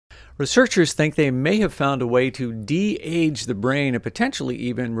Researchers think they may have found a way to de-age the brain and potentially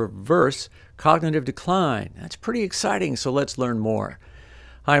even reverse cognitive decline. That's pretty exciting, so let's learn more.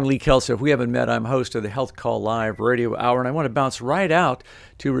 Hi, I'm Lee Kelso. If we haven't met, I'm host of the HealthCall Live radio hour, and I want to bounce right out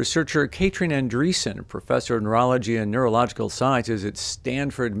to researcher Katrin Andreasson, professor of neurology and neurological sciences at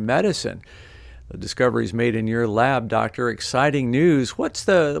Stanford Medicine. The discoveries made in your lab, Doctor. Exciting news. What's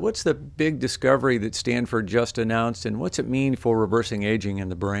the big discovery that Stanford just announced, and what's it mean for reversing aging in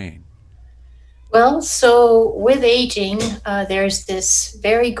the brain? Well, so with aging, there's this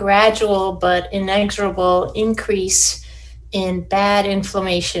very gradual but inexorable increase in bad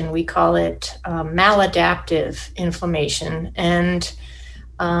inflammation. We call it maladaptive inflammation. And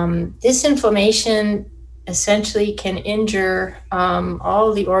this inflammation essentially can injure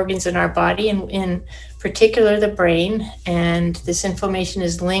all the organs in our body, and in particular the brain. And this inflammation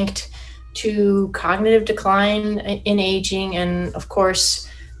is linked to cognitive decline in aging, and of course,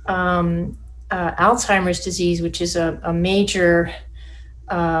 Alzheimer's disease, which is a major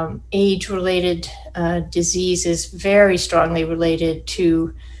age-related disease, is very strongly related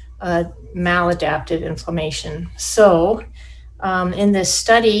to maladaptive inflammation. So in this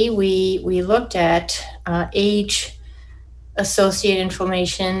study, we looked at age-associated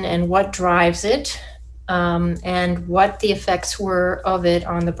inflammation and what drives it, and what the effects were of it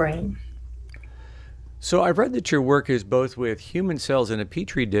on the brain. So I've read that your work is both with human cells in a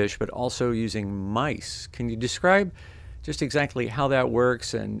petri dish, but also using mice. Can you describe just exactly how that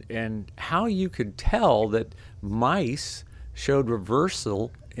works and how you could tell that mice showed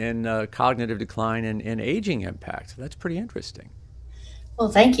reversal in cognitive decline and aging impact? That's pretty interesting.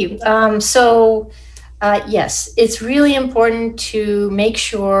 Well, thank you. Yes, it's really important to make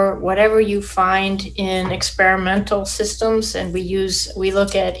sure whatever you find in experimental systems, and we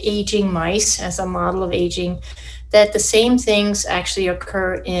look at aging mice as a model of aging, that the same things actually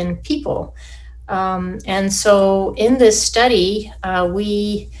occur in people. And so in this study,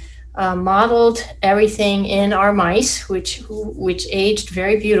 we modeled everything in our mice, which aged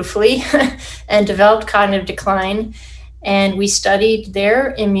very beautifully and developed cognitive decline. And we studied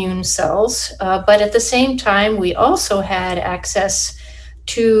their immune cells, but at the same time, we also had access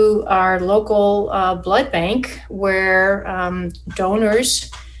to our local blood bank, where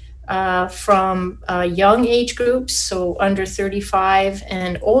donors from young age groups, so under 35,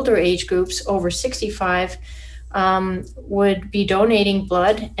 and older age groups over 65, would be donating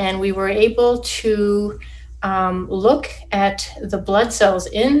blood. And we were able to look at the blood cells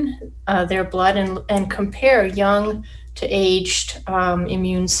in their blood and compare young to aged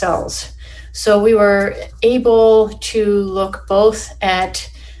immune cells. So we were able to look both at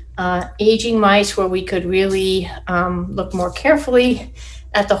aging mice, where we could really look more carefully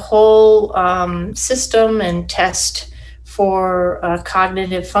at the whole system and test for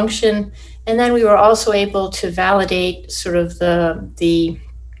cognitive function. And then we were also able to validate sort of the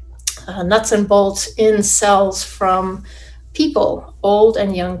nuts and bolts in cells from people, old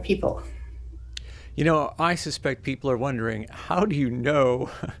and young people. You know, I suspect people are wondering, how do you know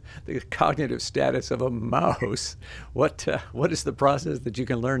the cognitive status of a mouse? What is the process that you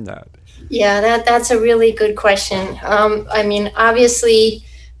can learn that? Yeah, that's a really good question. I mean, obviously,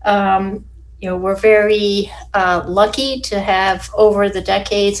 we're very lucky to have, over the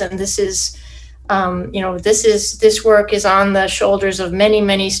decades, and this work is on the shoulders of many,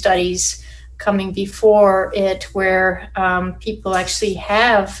 many studies coming before it, where people actually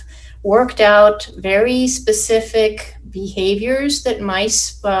have worked out very specific behaviors that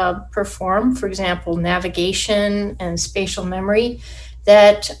mice perform, for example, navigation and spatial memory,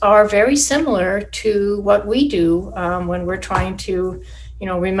 that are very similar to what we do when we're trying to,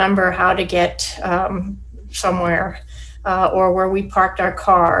 remember how to get somewhere, or where we parked our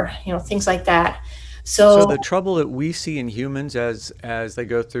car, things like that. So the trouble that we see in humans as they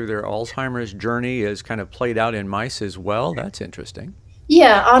go through their Alzheimer's journey is kind of played out in mice as well. That's interesting.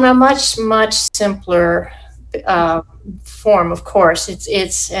 Yeah, on a much, much simpler form, of course.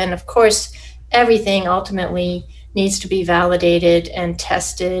 And of course, everything ultimately needs to be validated and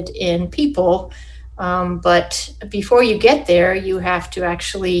tested in people. But before you get there, you have to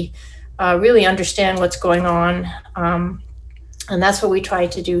actually really understand what's going on. And that's what we try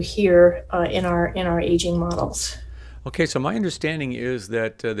to do here in our aging models. Okay, so my understanding is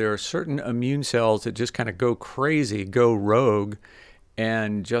that there are certain immune cells that just kind of go crazy, go rogue,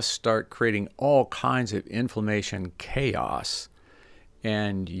 and just start creating all kinds of inflammation chaos.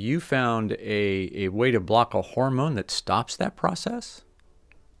 And you found a way to block a hormone that stops that process?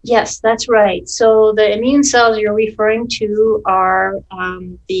 Yes, that's right. So the immune cells you're referring to are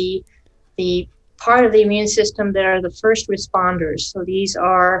the part of the immune system that are the first responders. So these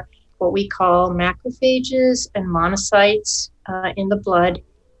are what we call macrophages and monocytes in the blood.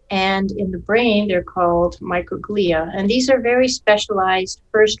 And in the brain, they're called microglia. And these are very specialized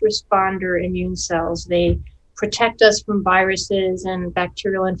first responder immune cells. They protect us from viruses and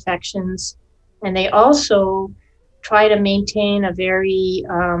bacterial infections. And they also try to maintain a very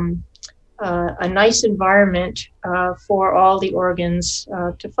a nice environment for all the organs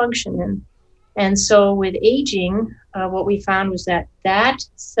to function in. And so with aging, what we found was that that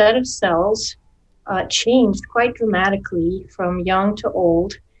set of cells changed quite dramatically from young to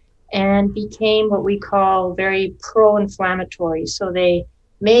old and became what we call very pro-inflammatory. So they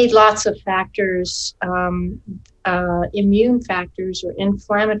made lots of factors, immune factors or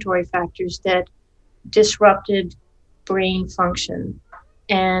inflammatory factors that disrupted brain function.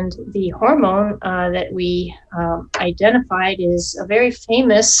 And the hormone that we identified is a very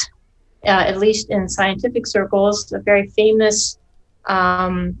famous, at least in scientific circles, a very famous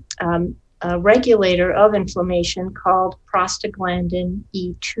regulator of inflammation called prostaglandin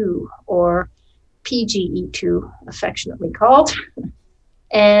E2, or PGE2, affectionately called.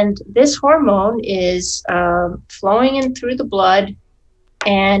 And this hormone is flowing in through the blood,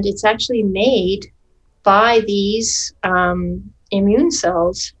 and it's actually made by these immune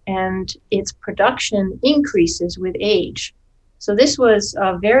cells, and its production increases with age. So this was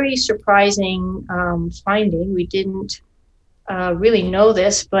a very surprising finding. We didn't really know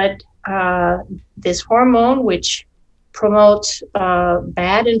this, but this hormone, which promotes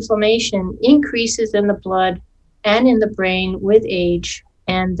bad inflammation, increases in the blood and in the brain with age,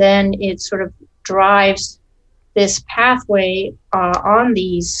 and then it sort of drives this pathway on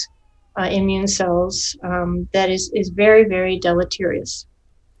these immune cells that is very, very deleterious.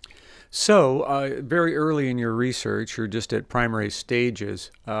 So very early in your research, you're just at primary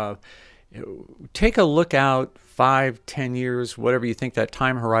stages. Take a look out 5, 10 years, whatever you think that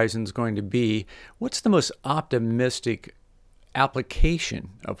time horizon is going to be. What's the most optimistic application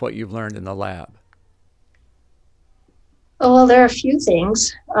of what you've learned in the lab? Oh, well, there are a few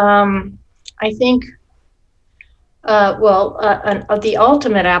things. I think, the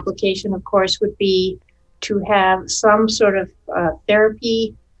ultimate application, of course, would be to have some sort of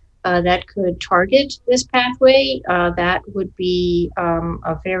therapy that could target this pathway. That would be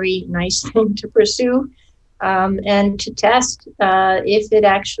a very nice thing to pursue, and to test if it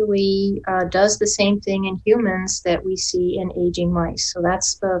actually does the same thing in humans that we see in aging mice. So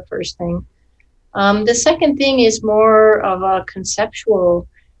that's the first thing. The second thing is more of a conceptual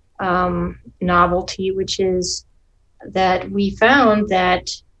novelty, which is that we found that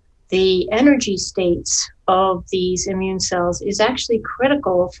the energy states of these immune cells is actually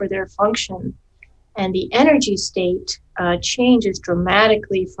critical for their function. And the energy state changes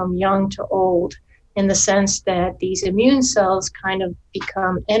dramatically from young to old, in the sense that these immune cells kind of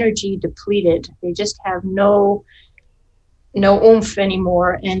become energy depleted. They just have no oomph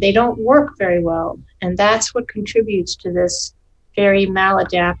anymore, and they don't work very well. And that's what contributes to this very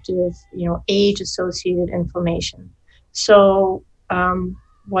maladaptive, age-associated inflammation. So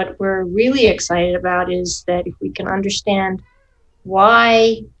what we're really excited about is that if we can understand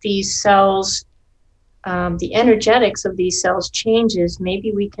why these cells, the energetics of these cells changes,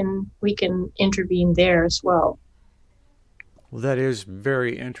 maybe we can intervene there as well. Well, that is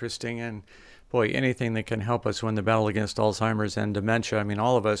very interesting. And boy, anything that can help us win the battle against Alzheimer's and dementia. I mean,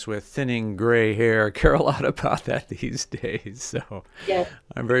 all of us with thinning gray hair care a lot about that these days. So yeah.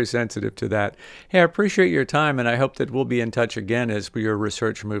 I'm very sensitive to that. Hey, I appreciate your time, and I hope that we'll be in touch again as your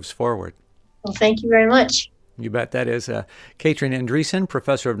research moves forward. Well, thank you very much. You bet. That is Katrin Andreasson,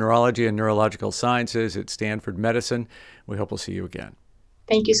 Professor of Neurology and Neurological Sciences at Stanford Medicine. We hope we'll see you again.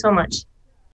 Thank you so much.